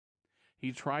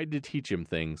He tried to teach him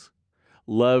things,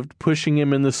 loved pushing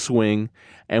him in the swing,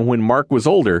 and when Mark was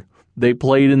older, they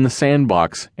played in the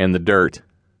sandbox and the dirt.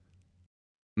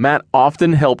 Matt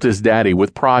often helped his daddy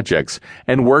with projects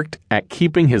and worked at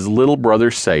keeping his little brother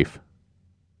safe,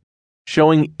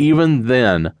 showing even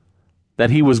then that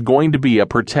he was going to be a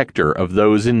protector of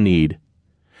those in need.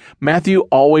 Matthew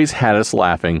always had us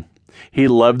laughing. He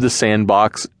loved the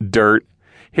sandbox, dirt,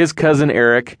 his cousin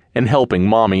Eric, and helping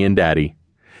Mommy and Daddy.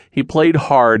 He played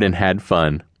hard and had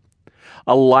fun.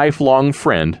 A lifelong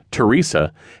friend,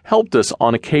 Teresa, helped us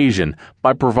on occasion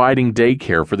by providing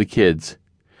daycare for the kids.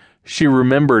 She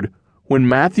remembered, when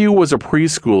Matthew was a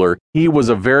preschooler, he was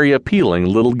a very appealing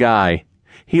little guy.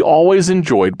 He always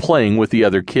enjoyed playing with the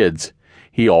other kids.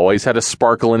 He always had a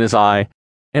sparkle in his eye,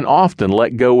 and often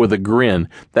let go with a grin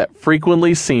that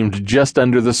frequently seemed just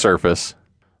under the surface.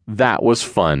 That was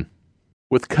fun.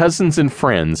 With cousins and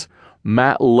friends,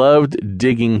 Matt loved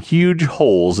digging huge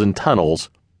holes and tunnels,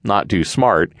 not too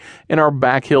smart, in our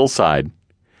back hillside.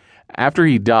 After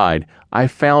he died, I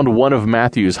found one of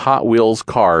Matthew's Hot Wheels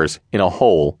cars in a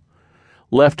hole,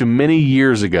 left many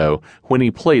years ago when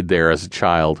he played there as a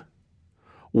child.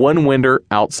 One winter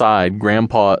outside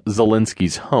Grandpa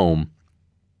Zielinski's home,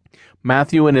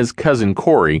 Matthew and his cousin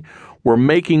Corey were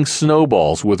making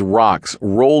snowballs with rocks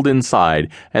rolled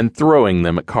inside and throwing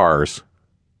them at cars.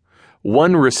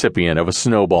 One recipient of a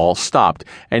snowball stopped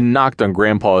and knocked on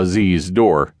Grandpa Z's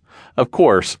door. Of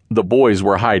course, the boys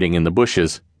were hiding in the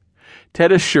bushes.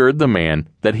 Ted assured the man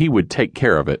that he would take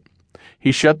care of it.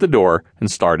 He shut the door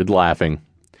and started laughing.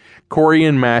 Corey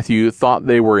and Matthew thought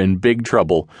they were in big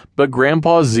trouble, but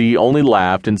Grandpa Z only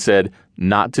laughed and said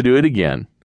not to do it again.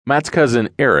 Matt's cousin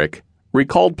Eric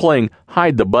recalled playing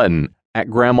Hide the Button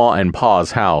at Grandma and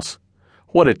Pa's house.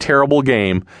 What a terrible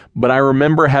game, but I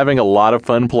remember having a lot of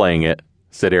fun playing it,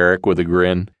 said Eric with a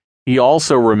grin. He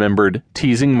also remembered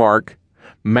teasing Mark,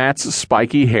 Matt's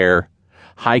spiky hair,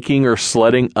 hiking or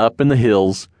sledding up in the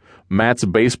hills, Matt's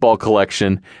baseball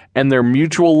collection, and their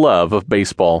mutual love of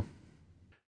baseball.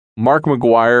 Mark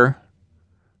McGuire,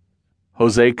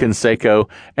 Jose Canseco,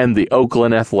 and the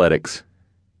Oakland Athletics.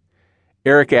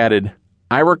 Eric added,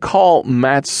 I recall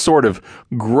Matt's sort of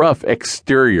gruff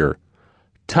exterior,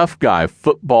 tough guy,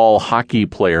 football, hockey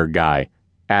player guy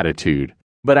attitude,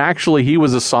 but actually he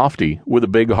was a softie with a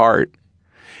big heart.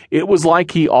 It was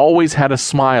like he always had a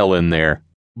smile in there,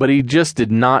 but he just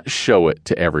did not show it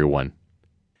to everyone.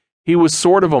 He was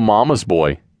sort of a mama's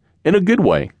boy, in a good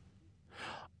way.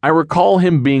 I recall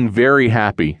him being very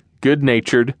happy,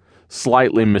 good-natured,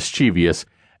 slightly mischievous,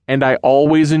 and I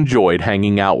always enjoyed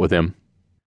hanging out with him.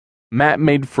 Matt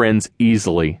made friends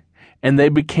easily, and they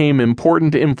became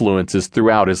important influences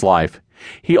throughout his life.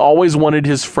 He always wanted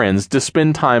his friends to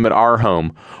spend time at our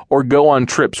home or go on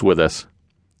trips with us.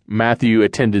 Matthew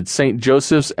attended St.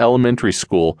 Joseph's Elementary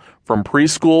School from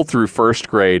preschool through first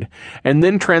grade, and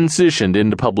then transitioned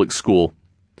into public school.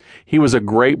 He was a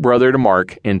great brother to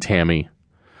Mark and Tammy,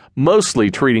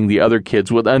 mostly treating the other kids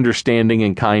with understanding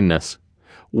and kindness.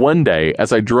 One day,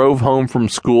 as I drove home from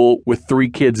school with 3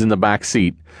 kids in the back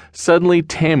seat, suddenly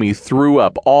Tammy threw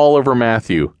up all over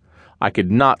Matthew. I could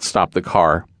not stop the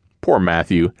car. Poor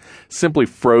Matthew simply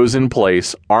froze in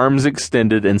place, arms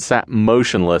extended, and sat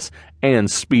motionless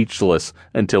and speechless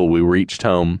until we reached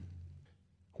home.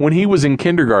 When he was in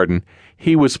kindergarten,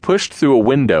 he was pushed through a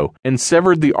window and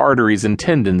severed the arteries and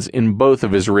tendons in both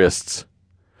of his wrists.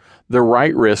 The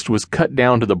right wrist was cut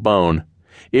down to the bone.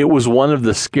 It was one of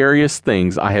the scariest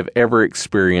things I have ever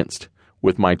experienced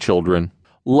with my children.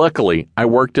 Luckily, I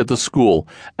worked at the school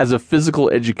as a physical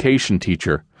education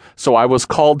teacher, so I was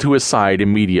called to his side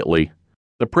immediately.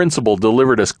 The principal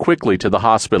delivered us quickly to the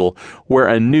hospital, where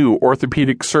a new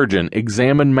orthopedic surgeon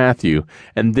examined Matthew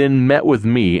and then met with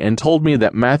me and told me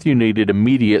that Matthew needed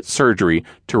immediate surgery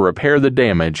to repair the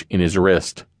damage in his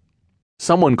wrist.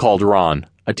 Someone called Ron,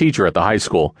 a teacher at the high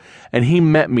school, and he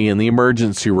met me in the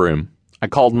emergency room. I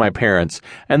called my parents,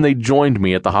 and they joined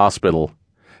me at the hospital.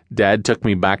 Dad took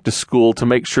me back to school to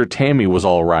make sure Tammy was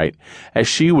all right, as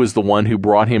she was the one who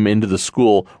brought him into the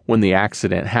school when the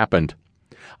accident happened.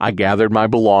 I gathered my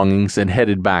belongings and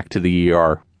headed back to the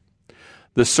ER.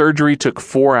 The surgery took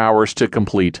 4 hours to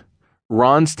complete.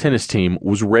 Ron's tennis team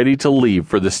was ready to leave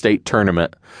for the state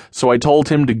tournament, so I told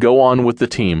him to go on with the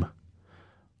team.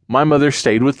 My mother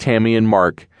stayed with Tammy and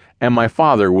Mark, and my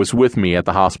father was with me at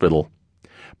the hospital.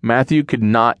 Matthew could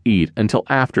not eat until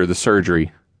after the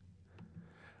surgery.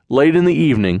 Late in the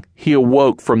evening, he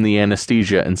awoke from the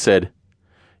anesthesia and said,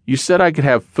 "You said I could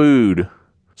have food."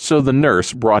 So the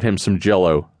nurse brought him some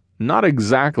Jell-O. Not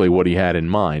exactly what he had in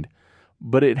mind,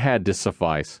 but it had to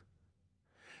suffice.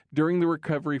 During the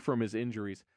recovery from his injuries,